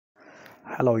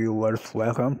Hello viewers,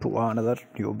 welcome to another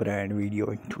new brand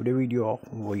video. In today's video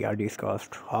we are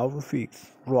discussed how to fix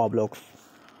Roblox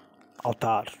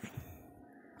Avatar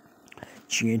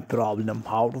change problem,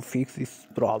 how to fix this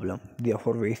problem,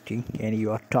 therefore wasting any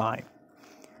your time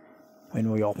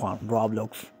when we open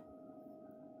Roblox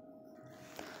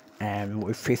and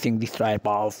we're facing this type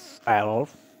of error.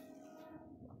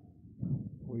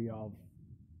 We have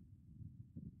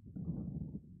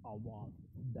a one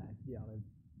that there is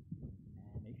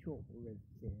an issue with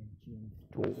changing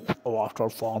to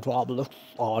waterfall Roblox.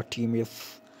 Our team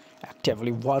is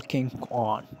actively working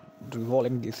on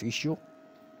resolving this issue.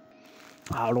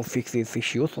 How to fix this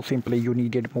issue? So simply you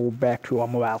needed to move back to a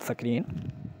mobile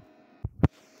screen,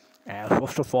 and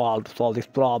first of all, to solve this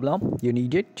problem you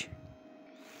needed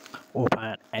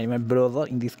open any browser.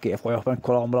 In this case we open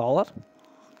Chrome browser.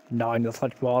 Now in the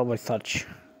search bar we search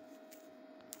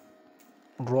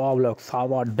Roblox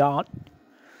Avatar.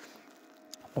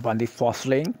 Open this first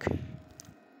link.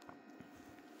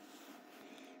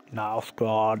 Now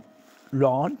scroll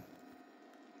down,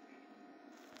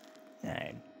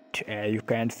 and you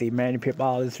can see many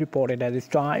people is reported at this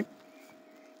time.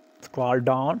 Scroll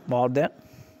down more than,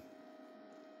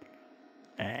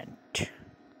 and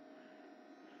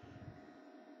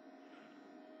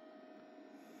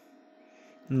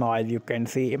now as you can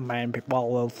see many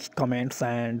people will comments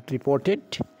and reported.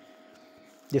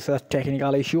 This is a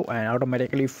technical issue and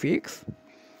automatically fixed.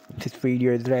 This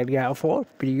video is really helpful.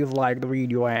 Please like the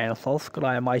video and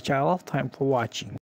subscribe my channel. Thanks for watching.